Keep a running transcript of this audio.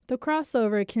The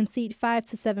crossover can seat 5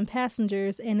 to 7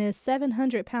 passengers and is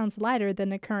 700 pounds lighter than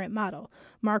the current model.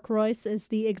 Mark Royce is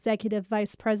the Executive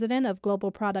Vice President of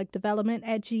Global Product Development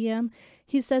at GM.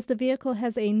 He says the vehicle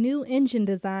has a new engine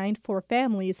designed for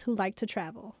families who like to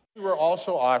travel. We're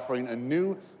also offering a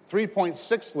new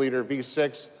 3.6-liter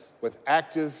V6 with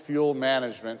active fuel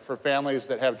management for families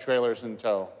that have trailers in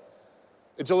tow.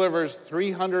 It delivers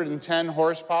 310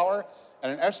 horsepower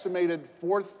and an estimated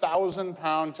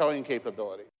 4,000-pound towing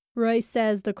capability. Royce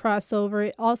says the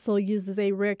crossover also uses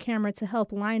a rear camera to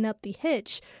help line up the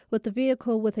hitch with the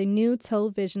vehicle with a new tow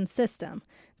vision system.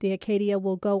 The Acadia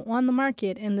will go on the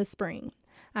market in the spring.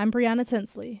 I'm Brianna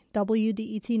Tinsley,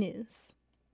 WDET News.